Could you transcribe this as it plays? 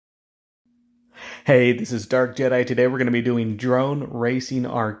Hey, this is Dark Jedi. Today we're going to be doing Drone Racing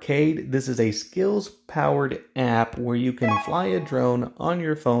Arcade. This is a Skillz-powered app where you can fly a drone on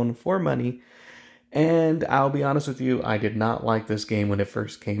your phone for money. And I'll be honest with you, I did not like this game when it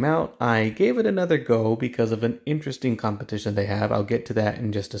first came out. I gave it another go because of an interesting competition they have. I'll get to that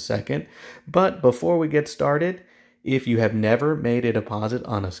in just a second. But before we get started, if you have never made a deposit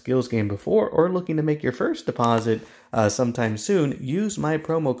on a Skillz game before or looking to make your first deposit sometime soon, use my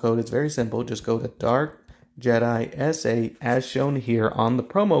promo code. It's very simple. Just go to Dark Jedi SA as shown here on the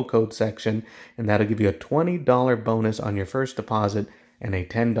promo code section, and that'll give you a $20 bonus on your first deposit and a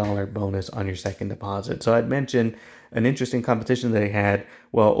 $10 bonus on your second deposit. So I'd mentioned an interesting competition they had.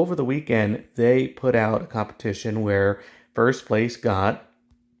 Well, over the weekend, they put out a competition where first place got,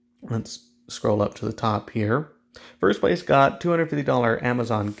 let's scroll up to the top here. First place got $250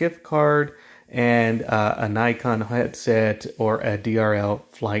 Amazon gift card and a Nikon headset or a DRL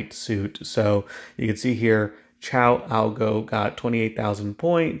flight suit. So you can see here, Chow Algo got 28,000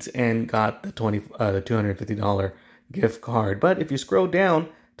 points and got the $250 gift card. But if you scroll down,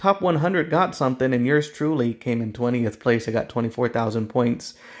 top 100 got something, and yours truly came in 20th place. I got 24,000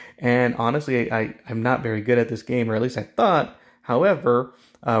 points. And honestly, I'm not very good at this game, or at least I thought. However,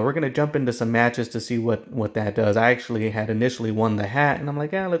 we're going to jump into some matches to see what that does. I actually had initially won the hat, and I'm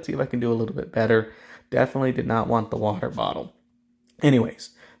like, yeah, let's see if I can do a little bit better. Definitely did not want the water bottle. Anyways,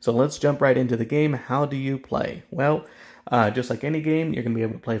 so let's jump right into the game. How do you play? Well, just like any game, you're going to be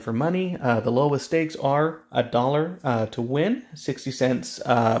able to play for money. The lowest stakes are $1 to win, 60 cents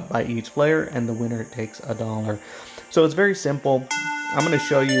by each player, and the winner takes $1. So it's very simple. I'm going to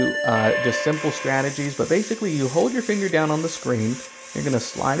show you just simple strategies, but basically you hold your finger down on the screen. You're going to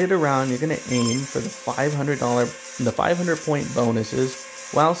slide it around. You're going to aim for the the 500 point bonuses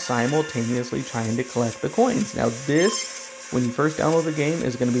while simultaneously trying to collect the coins. Now this, when you first download the game,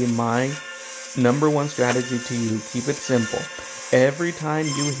 is going to be my #1 strategy to you. Keep it simple. Every time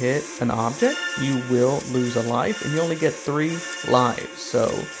you hit an object, you will lose a life, and you only get 3 lives. So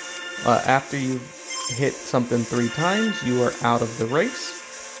after you've hit something 3 times, you are out of the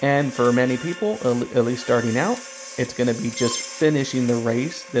race. And for many people, at least starting out, it's going to be just finishing the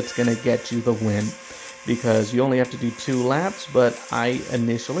race that's going to get you the win, because you only have to do 2 laps. But I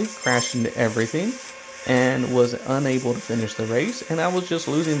initially crashed into everything and was unable to finish the race, and I was just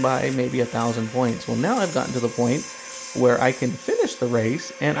losing by maybe 1,000 points. Well, now I've gotten to the point where I can finish the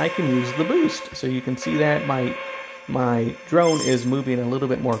race and I can use the boost. So you can see that my drone is moving a little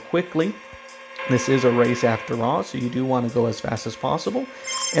bit more quickly. This is a race after all, so you do want to go as fast as possible.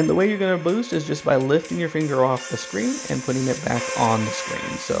 And the way you're going to boost is just by lifting your finger off the screen and putting it back on the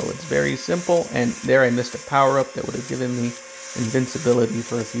screen. So it's very simple, and there I missed a power-up that would have given me invincibility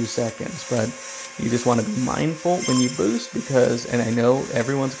for a few seconds. But you just want to be mindful when you boost, because, and I know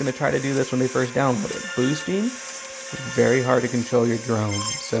everyone's going to try to do this when they first download it, boosting is very hard to control your drone.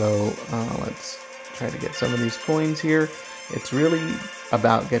 So let's try to get some of these coins here. It's really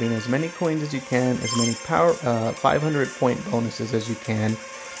about getting as many coins as you can, as many 500 point bonuses as you can,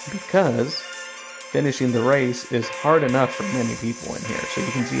 because finishing the race is hard enough for many people in here. So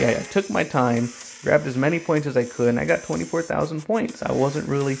you can see I took my time, grabbed as many points as I could, and I got 24,000 points. I wasn't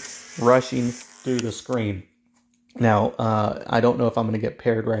really rushing through the screen. Now, I don't know if I'm going to get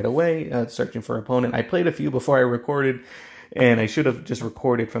paired right away, searching for an opponent. I played a few before I recorded, and I should have just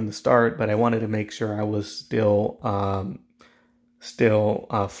recorded from the start, but I wanted to make sure I was still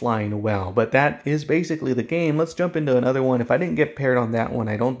flying well. But that is basically the game. Let's jump into another one. If I didn't get paired on that one,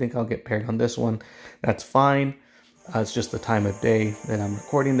 I don't think I'll get paired on this one. That's fine. It's just the time of day that I'm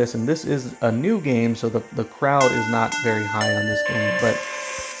recording this, and this is a new game, so the crowd is not very high on this game. But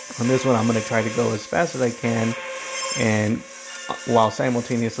on this one, I'm going to try to go as fast as I can, and while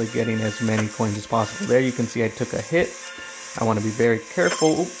simultaneously getting as many coins as possible. There you can see I took a hit. I want to be very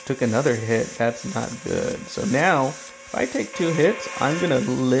careful. Ooh, took another hit. That's not good. So now, if I take 2 hits, I'm going to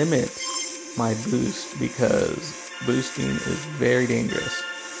limit my boost, because boosting is very dangerous.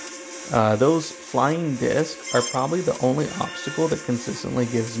 Those flying discs are probably the only obstacle that consistently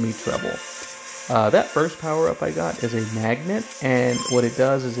gives me trouble. That first power-up I got is a magnet, and what it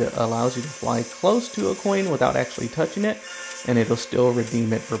does is it allows you to fly close to a coin without actually touching it, and it'll still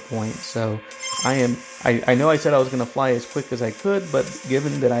redeem it for points. So I know I said I was going to fly as quick as I could, but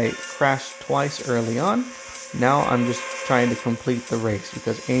given that I crashed twice early on, now I'm just trying to complete the race,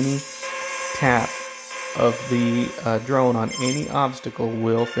 because any tap of the drone on any obstacle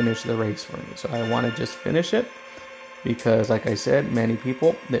will finish the race for me. So I want to just finish it, because like I said, many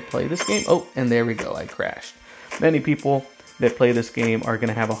people that play this game, oh, and there we go, I crashed. Many people that play this game are going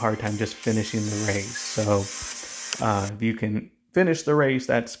to have a hard time just finishing the race. So if you can finish the race.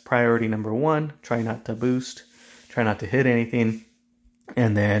 That's priority number 1. Try not to boost. Try not to hit anything.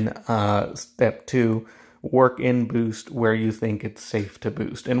 And then step 2, work in boost where you think it's safe to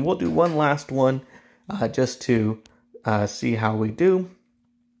boost. And we'll do one last one just to see how we do.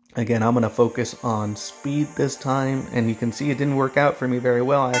 Again, I'm going to focus on speed this time, and you can see it didn't work out for me very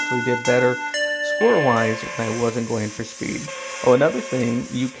well. I actually did better score-wise when I wasn't going for speed. Oh, another thing,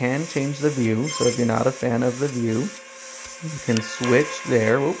 you can change the view, so if you're not a fan of the view, you can switch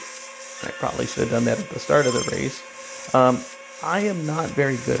there. Oop, I probably should have done that at the start of the race. I am not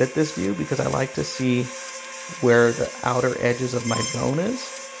very good at this view because I like to see where the outer edges of my drone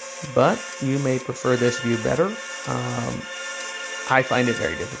is, but you may prefer this view better. I find it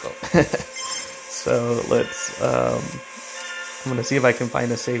very difficult. So let's, I'm going to see if I can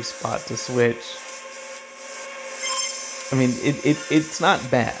find a safe spot to switch. I mean, it's not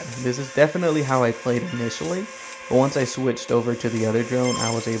bad. This is definitely how I played initially. But once I switched over to the other drone,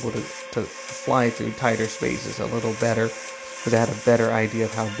 I was able to fly through tighter spaces a little better because I had a better idea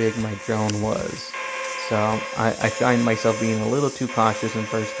of how big my drone was. So I find myself being a little too cautious in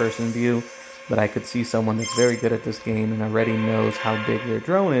first-person view. But I could see someone that's very good at this game and already knows how big their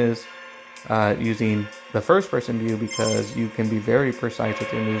drone is using the first-person view because you can be very precise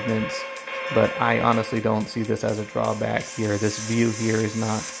with your movements. But I honestly don't see this as a drawback here. This view here is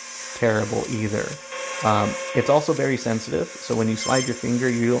not terrible either. It's also very sensitive, so when you slide your finger,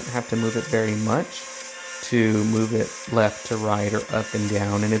 you don't have to move it very much to move it left to right or up and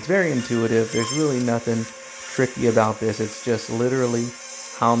down. And it's very intuitive. There's really nothing tricky about this. It's just literally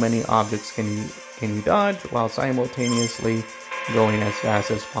how many objects can you dodge while simultaneously going as fast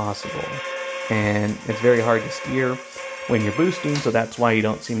as possible. And it's very hard to steer when you're boosting, so that's why you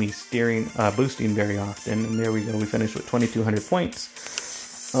don't see me boosting very often. And there we go, we finished with 2,200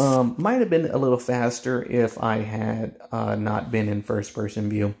 points. Might have been a little faster if I had not been in first-person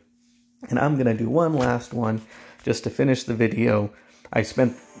view. And I'm going to do one last one just to finish the video. I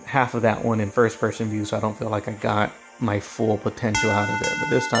spent half of that one in first-person view, so I don't feel like I got my full potential out of it. But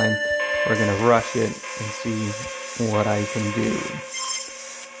this time, we're going to rush it and see what I can do.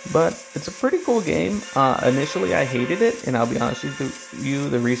 But it's a pretty cool game. Initially, I hated it, and I'll be honest with you,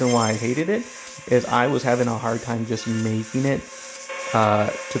 the reason why I hated it is I was having a hard time just making it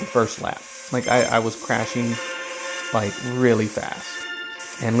to the first lap. Like, I was crashing, like, really fast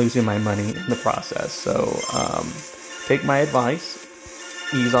and losing my money in the process. So, take my advice,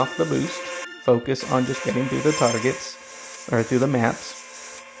 ease off the boost, focus on just getting through the targets, or through the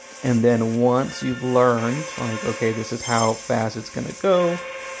maps, and then once you've learned, like, okay, this is how fast it's going to go,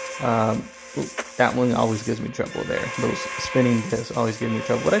 that one always gives me trouble there. Those spinning discs always give me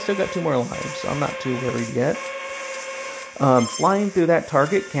trouble, but I still got 2 more lives, so I'm not too worried yet. Flying through that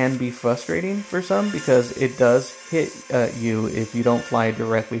target can be frustrating for some because it does hit you if you don't fly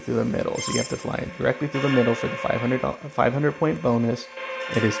directly through the middle. So you have to fly directly through the middle for the 500 point bonus.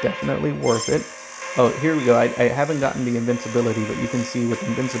 It is definitely worth it. Oh, here we go. I haven't gotten the invincibility, but you can see with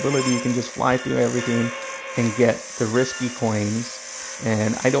invincibility, you can just fly through everything and get the risky coins.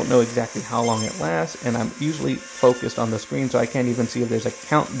 And I don't know exactly how long it lasts, and I'm usually focused on the screen, so I can't even see if there's a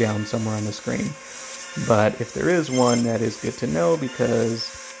countdown somewhere on the screen. But if there is one, that is good to know because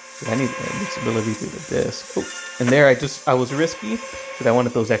I need the invincibility through the disc. Oh, and there I was risky because I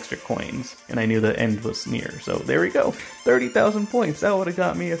wanted those extra coins, and I knew the end was near. So there we go, 30,000 points. That would have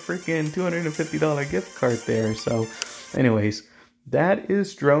got me a freaking $250 gift card there. So anyways, that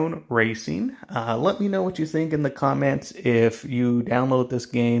is drone racing. Let me know what you think in the comments. If you download this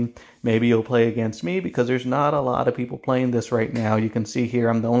game, maybe you'll play against me because there's not a lot of people playing this right now. You can see here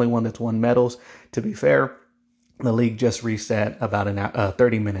I'm the only one that's won medals. To be fair, the league just reset about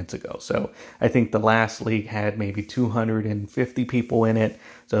 30 minutes ago. So I think the last league had maybe 250 people in it.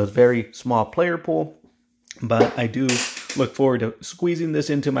 So it's a very small player pool. But I do look forward to squeezing this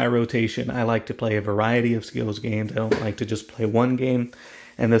into my rotation. I like to play a variety of Skillz games. I don't like to just play one game.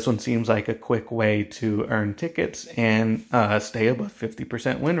 And this one seems like a quick way to earn tickets and stay above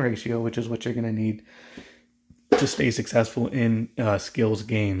 50% win ratio, which is what you're going to need to stay successful in Skillz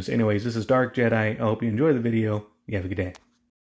games. Anyways, this is Dark Jedi. I hope you enjoy the video. You have a good day.